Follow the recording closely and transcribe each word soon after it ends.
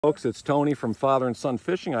Folks, it's Tony from Father and Son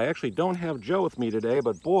Fishing. I actually don't have Joe with me today,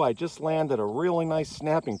 but boy, I just landed a really nice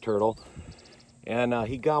snapping turtle, and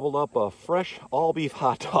he gobbled up a fresh all-beef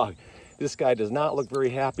hot dog. This guy does not look very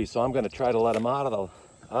happy, so I'm going to try to let him out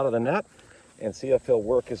of the net and see if he'll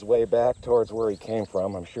work his way back towards where he came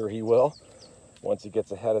from. I'm sure he will once he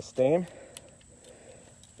gets a head of steam.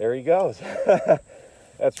 There he goes.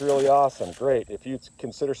 That's really awesome. Great. If you'd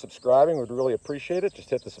consider subscribing, we'd really appreciate it.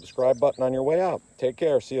 Just hit the subscribe button on your way out. Take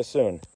care. See you soon.